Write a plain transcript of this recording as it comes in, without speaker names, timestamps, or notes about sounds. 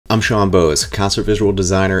I'm Sean Bose, concert visual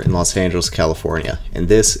designer in Los Angeles, California, and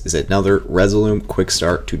this is another Resolume Quick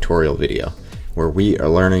Start tutorial video, where we are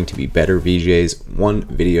learning to be better VJs one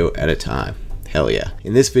video at a time. Hell yeah.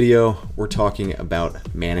 In this video, we're talking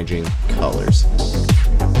about managing colors.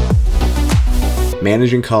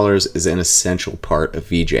 Managing colors is an essential part of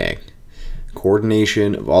VJing.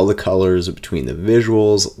 Coordination of all the colors between the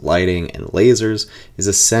visuals, lighting, and lasers is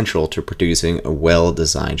essential to producing a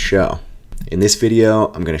well-designed show. In this video,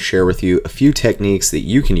 I'm going to share with you a few techniques that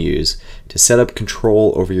you can use to set up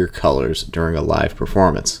control over your colors during a live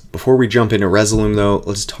performance. Before we jump into Resolume though,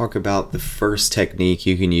 let's talk about the first technique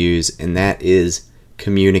you can use, and that is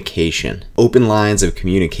communication. Open lines of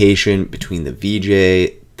communication between the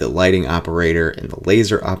VJ, the lighting operator, and the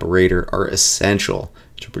laser operator are essential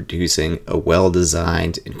to producing a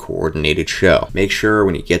well-designed and coordinated show. Make sure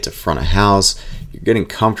when you get to front of house, you're getting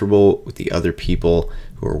comfortable with the other people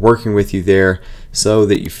who are working with you there so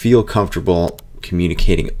that you feel comfortable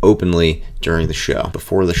communicating openly during the show.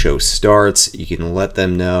 Before the show starts, you can let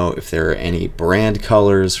them know if there are any brand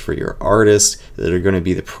colors for your artist that are going to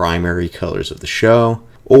be the primary colors of the show,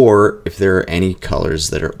 or if there are any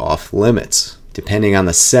colors that are off limits. Depending on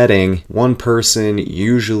the setting, one person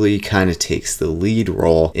usually kind of takes the lead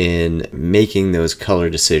role in making those color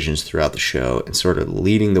decisions throughout the show and sort of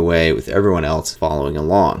leading the way with everyone else following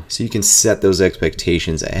along. So you can set those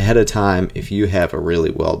expectations ahead of time. If you have a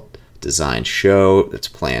really well designed show that's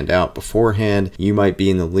planned out beforehand, you might be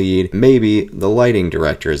in the lead. Maybe the lighting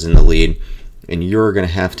director is in the lead, and you're going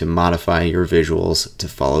to have to modify your visuals to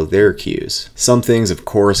follow their cues. Some things, of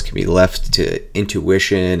course, can be left to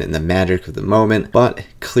intuition and the magic of the moment, but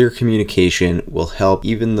clear communication will help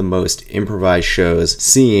even the most improvised shows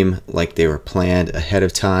seem like they were planned ahead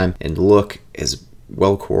of time and look as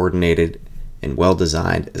well coordinated and well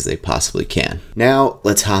designed as they possibly can. Now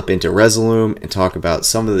let's hop into Resolume and talk about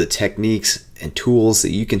some of the techniques and tools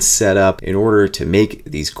that you can set up in order to make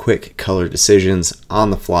these quick color decisions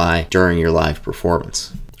on the fly during your live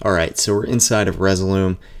performance. Alright, so we're inside of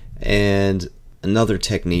Resolume, and another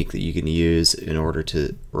technique that you can use in order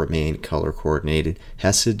to remain color coordinated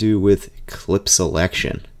has to do with clip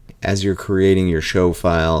selection. As you're creating your show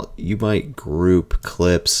file, you might group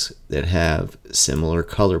clips that have similar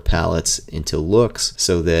color palettes into looks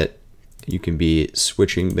so that you can be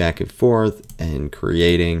switching back and forth and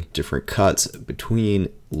creating different cuts between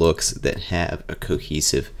looks that have a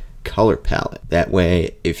cohesive color palette. That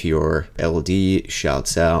way, if your LD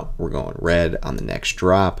shouts out, "We're going red on the next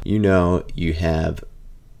drop," you know you have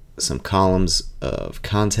some columns of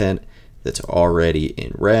content that's already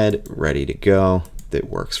in red, ready to go, that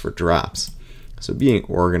works for drops. So being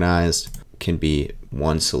organized can be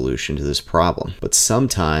one solution to this problem. But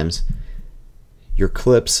sometimes your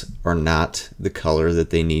clips are not the color that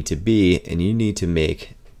they need to be, and you need to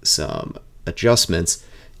make some adjustments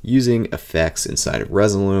using effects inside of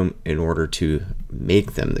Resolume in order to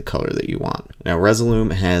make them the color that you want. Now,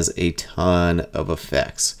 Resolume has a ton of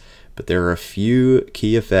effects, but there are a few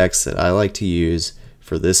key effects that I like to use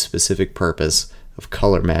for this specific purpose of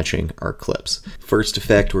color matching our clips. First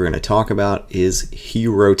effect we're going to talk about is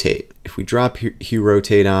Hue Rotate. If we drop Hue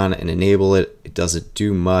Rotate on and enable it, it doesn't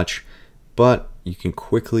do much, but you can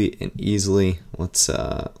quickly and easily, let's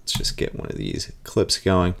just get one of these clips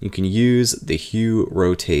going. You can use the Hue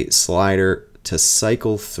Rotate slider to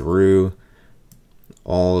cycle through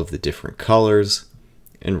all of the different colors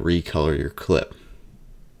and recolor your clip.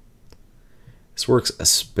 This works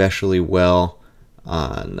especially well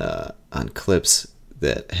on clips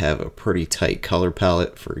that have a pretty tight color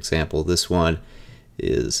palette. For example, this one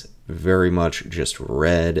is very much just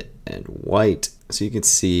red and white, so you can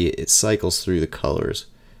see it cycles through the colors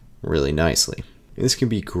really nicely. And this can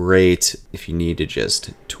be great if you need to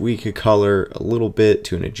just tweak a color a little bit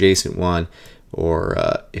to an adjacent one, or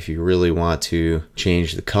if you really want to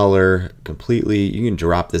change the color completely, you can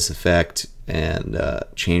drop this effect and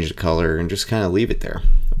change the color and just kind of leave it there.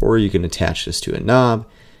 Or you can attach this to a knob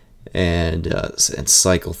and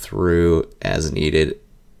cycle through as needed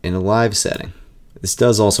in a live setting. This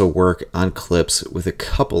does also work on clips with a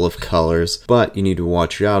couple of colors, but you need to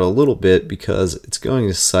watch out a little bit because it's going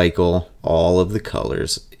to cycle all of the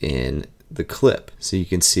colors in the clip. So you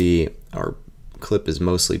can see our clip is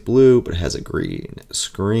mostly blue, but it has a green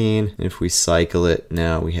screen. And if we cycle it,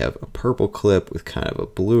 now we have a purple clip with kind of a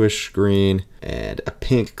bluish screen, and a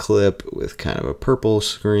pink clip with kind of a purple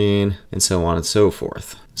screen, and so on and so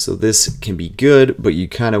forth. So this can be good, but you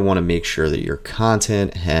kind of want to make sure that your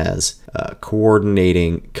content has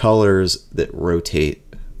coordinating colors that rotate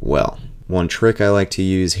well. One trick I like to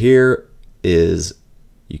use here is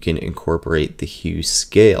you can incorporate the Hue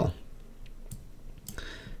Scale.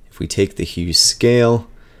 we take the hue scale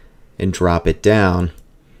and drop it down,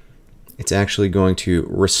 it's actually going to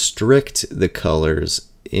restrict the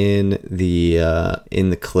colors in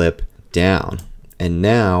the clip down. And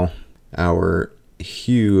now our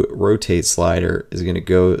hue rotate slider is going to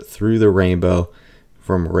go through the rainbow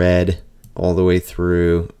from red all the way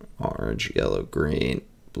through orange, yellow, green,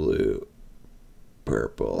 blue,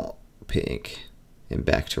 purple, pink, and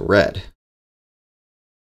back to red.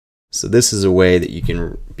 So this is a way that you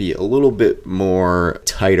can be a little bit more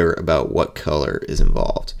tighter about what color is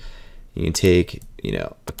involved. You can take,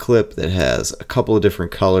 a clip that has a couple of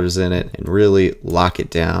different colors in it and really lock it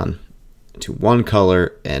down to one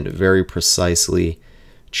color and very precisely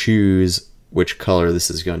choose which color this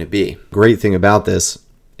is going to be. Great thing about this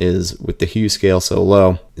is with the hue scale so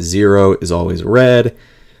low, 0 is always red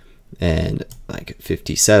and like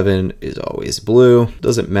 57 is always blue.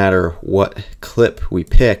 Doesn't matter what clip we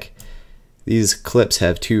pick. These clips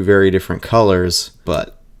have two very different colors,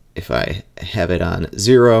 but if I have it on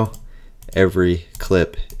 0, every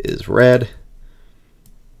clip is red.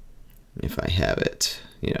 If I have it,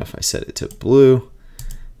 if I set it to blue,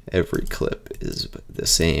 every clip is the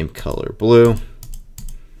same color blue.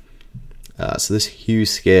 So this hue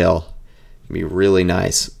scale can be really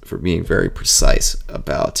nice for being very precise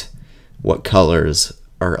about what colors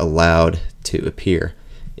are allowed to appear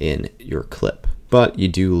in your clip. But you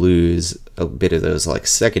do lose a bit of those like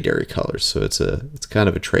secondary colors, so it's kind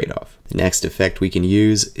of a trade-off. The next effect we can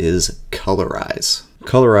use is Colorize.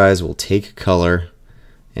 Colorize will take color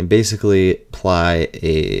and basically apply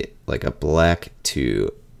a black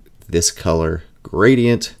to this color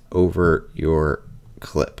gradient over your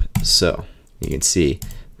clip. So you can see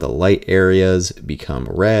the light areas become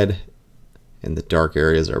red and the dark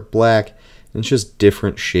areas are black, and it's just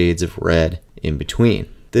different shades of red in between.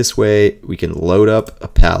 This way we can load up a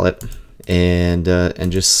palette and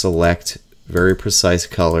just select very precise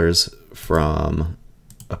colors from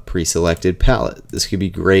a pre-selected palette. This could be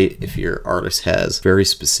great if your artist has very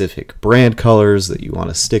specific brand colors that you want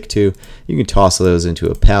to stick to. You can toss those into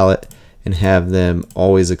a palette and have them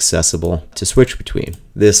always accessible to switch between.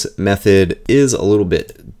 This method is a little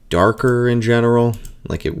bit darker in general,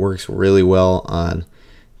 like it works really well on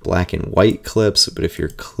black and white clips, but if your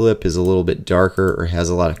clip is a little bit darker or has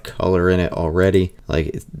a lot of color in it already,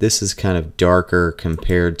 like this is kind of darker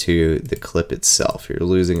compared to the clip itself. You're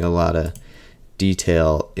losing a lot of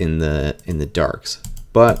detail in the darks,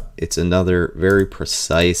 but it's another very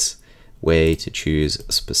precise way to choose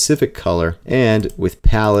a specific color. And with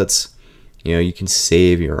palettes, you can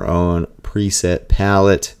save your own preset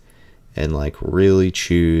palette and like really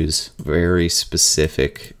choose very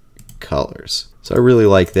specific colors. So I really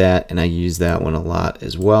like that, and I use that one a lot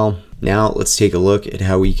as well. Now let's take a look at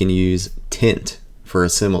how we can use tint for a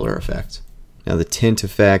similar effect. Now the tint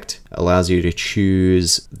effect allows you to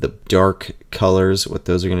choose the dark colors, what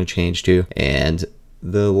those are going to change to, and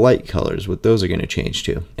the light colors, what those are going to change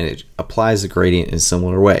to. And it applies the gradient in a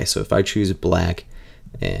similar way. So if I choose black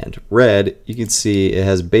and red, you can see it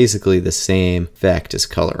has basically the same effect as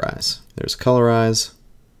Colorize. There's Colorize,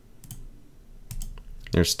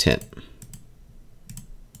 there's tint.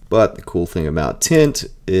 But the cool thing about tint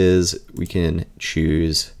is we can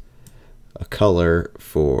choose a color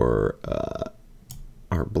for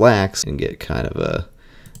our blacks and get kind of a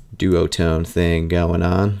duotone thing going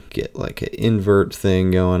on, get like an invert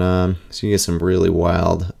thing going on. So you get some really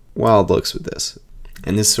wild looks with this.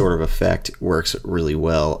 And this sort of effect works really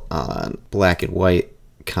well on black and white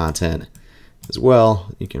content as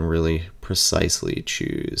well. You can really precisely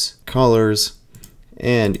choose colors,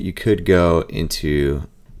 and you could go into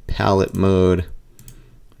palette mode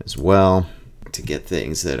as well to get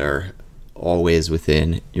things that are always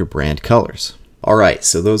within your brand colors. Alright,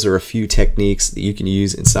 so those are a few techniques that you can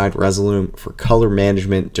use inside Resolume for color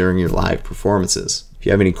management during your live performances. If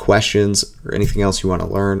you have any questions or anything else you want to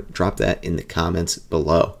learn, drop that in the comments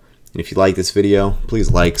below. And if you like this video,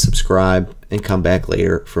 please like, subscribe, and come back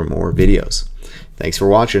later for more videos. Thanks for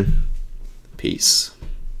watching. Peace.